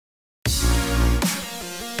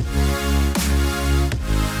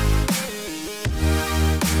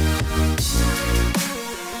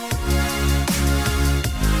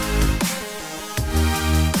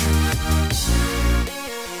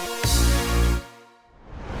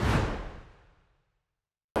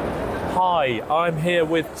Hi, I'm here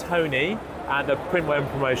with Tony at the Printwear and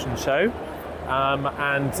Promotion Show.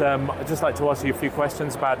 I'd just like to ask you a few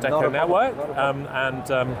questions about DecoNetwork.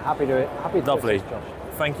 Happy to lovely. assist, Josh.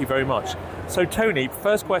 Thank you very much. So Tony,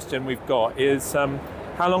 first question we've got is,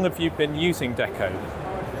 how long have you been using Deco?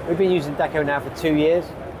 We've been using Deco now for 2 years.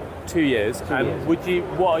 2 years.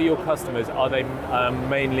 What are your customers? Are they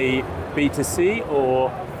mainly B2C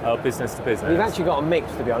or business to business? We've actually got a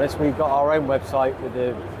mix, to be honest. We've got our own website with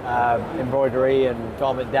the embroidery and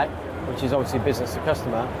garment deck, which is obviously business to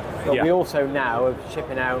customer. But we also now are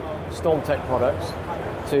shipping out StormTech products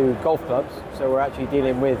to golf clubs, so we're actually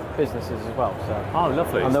dealing with businesses as well. So. Oh,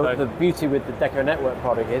 lovely. And the beauty with the DecoNetwork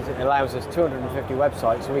product is it allows us 250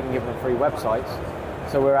 websites, so we can give them free websites.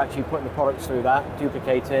 So we're actually putting the products through that,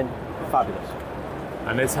 duplicating, fabulous.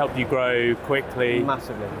 And it's helped you grow quickly?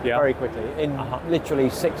 Massively, very quickly. In literally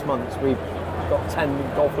 6 months, we've got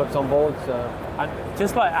 10 golf clubs on board. So. And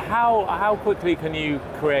just like, how quickly can you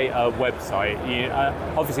create a website?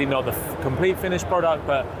 Obviously not the complete finished product,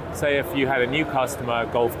 but say if you had a new customer,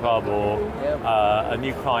 golf club, or a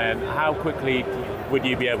new client, how quickly would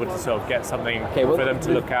you be able to sort of get something for them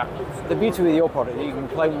to look at? The beauty with your product is you can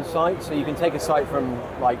clone the site, so you can take a site from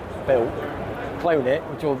like built, clone it,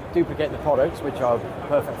 which will duplicate the products, which are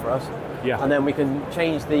perfect for us. Yeah. And then we can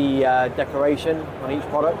change the decoration on each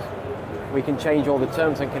product. We can change all the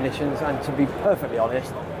terms and conditions, and to be perfectly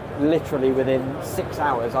honest, literally within 6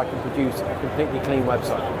 hours I can produce a completely clean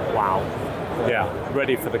website. Wow. Yeah,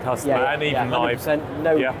 ready for the customer, and even live. 100%,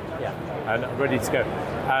 and ready to go.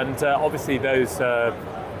 And obviously those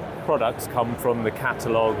products come from the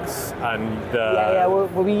catalogues and... Well,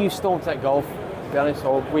 we use StormTech Golf, to be honest,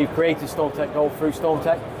 or we've created StormTech Golf through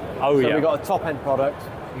StormTech. So we've got a top-end product.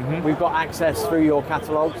 We've got access through your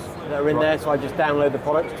catalogues that are in there, so I just download the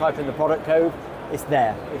product, type in the product code, it's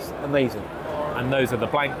there. It's amazing. And those are the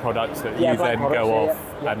blank products that you then go off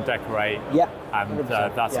and decorate. Yeah. And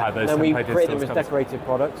that's how those templated and then we create them as decorated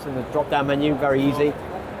products in the drop-down menu, very easy.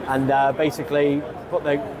 And basically put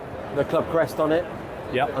the club crest on it.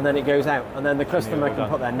 Yep. And then it goes out. And then the customer can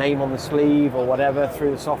put their name on the sleeve or whatever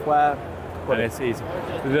through the software. And it's easy.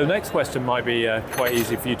 The next question might be quite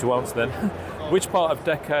easy for you to answer then. Which part of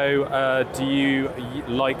Deco do you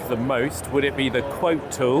like the most? Would it be the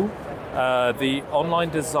quote tool, the online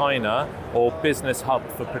designer, or business hub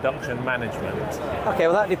for production management? Okay,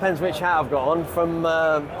 well that depends which hat I've got on. From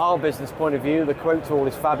our business point of view, the quote tool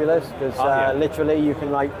is fabulous because literally you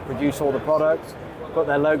can like produce all the products, put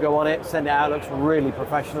their logo on it, send it out, looks really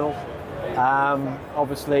professional.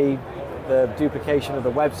 Obviously the duplication of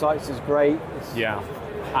the websites is great.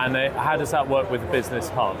 And how does that work with the Business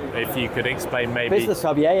Hub? If you could explain maybe... Business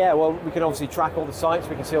Hub, well, we can obviously track all the sites,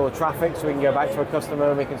 we can see all the traffic, so we can go back to a customer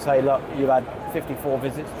and we can say, look, you've had 54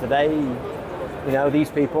 visits today, you know, these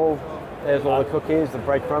people, there's all the cookies, the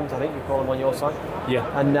breadcrumbs, I think you call them on your site. Yeah.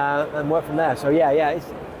 And work from there. So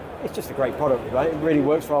it's just a great product, right? It really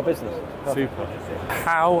works for our business. Super.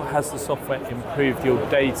 How has the software improved your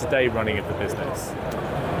day-to-day running of the business?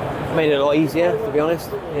 Made it a lot easier, to be honest.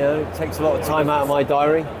 You know, it takes a lot of time out of my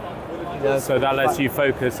diary. You know, so that lets you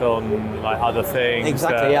focus on like other things.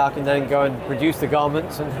 Exactly. I can then go and produce the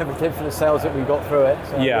garments and everything for the sales that we've got through it.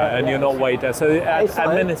 So, you're not weighed down. So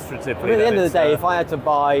administratively, at the end of the day, if I had to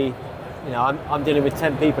buy, you know, I'm dealing with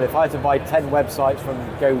 10 people. If I had to buy 10 websites from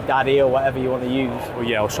GoDaddy or whatever you want to use,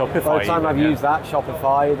 or Shopify. By the time I've used that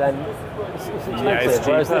Shopify, then it's expensive. It's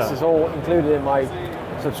whereas this is all included in my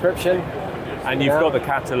subscription. And you've got the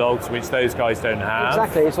catalogues, which those guys don't have.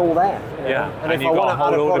 Exactly, it's all there. And if I want to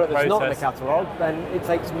add a product that's not in the catalogue, then it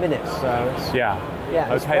takes minutes. So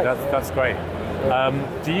it's, okay, that's great.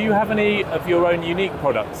 Do you have any of your own unique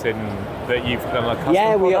products that you've done like custom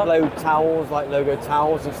product? We upload towels, like logo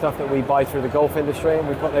towels and stuff that we buy through the golf industry, and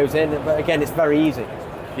we put those in. But again, it's very easy.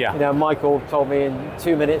 Yeah. You know, Michael told me in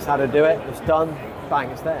 2 minutes how to do it. It's done. Bang,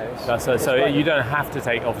 it's there. So you don't have to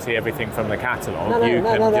take obviously everything from the catalogue. You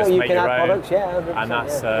can just make your own products, and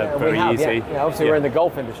that's very easy. Obviously, we're in the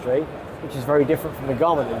golf industry, which is very different from the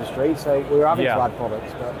garment industry. So we're having to add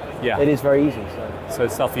products, but it is very easy. So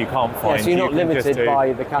stuff you can't find. So you're not limited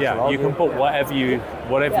by the catalogue. You can put whatever you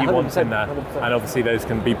want in there, 100%. And obviously those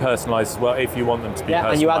can be personalised as well if you want them to be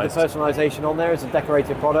personalised. And you add the personalisation on there as a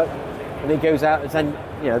decorated product, and it goes out as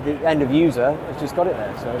the end of user has just got it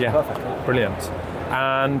there. So it's perfect. Brilliant.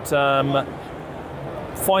 And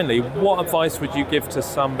finally, what advice would you give to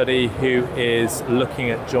somebody who is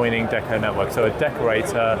looking at joining DecoNetwork? So a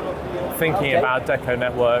decorator thinking about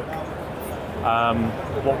DecoNetwork,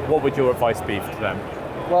 what would your advice be to them?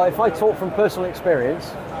 Well, if I talk from personal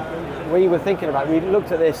experience, we looked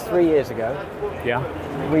at this 3 years ago. Yeah.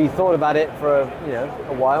 We thought about it for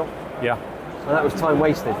a while. Yeah. And that was time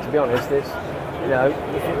wasted, to be honest. It's, you know,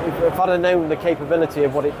 if I'd have known the capability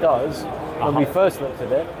of what it does when we first looked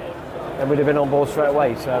at it, then we'd have been on board straight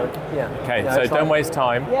away. So, yeah. Okay, you know, so don't waste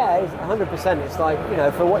time. Yeah, it's 100%. It's like, you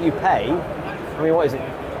know, for what you pay, I mean, what is it?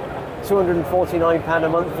 £249 a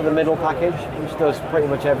month for the middle package, which does pretty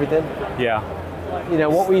much everything. Yeah. You know,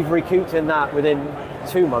 what we've recouped in that within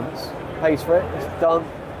 2 months pays for it. It's done.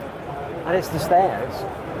 And it's the stairs.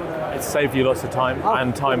 It's saved you lots of time,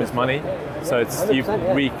 and time is money. So it's you've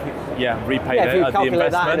repaid if you the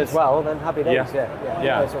investment that in as well, then happy days.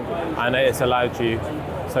 Yeah. It's all good. And it's allowed you.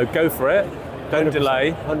 So go for it. Don't 100%,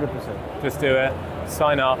 delay. 100%. Just do it.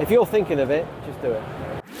 Sign up. If you're thinking of it, just do it.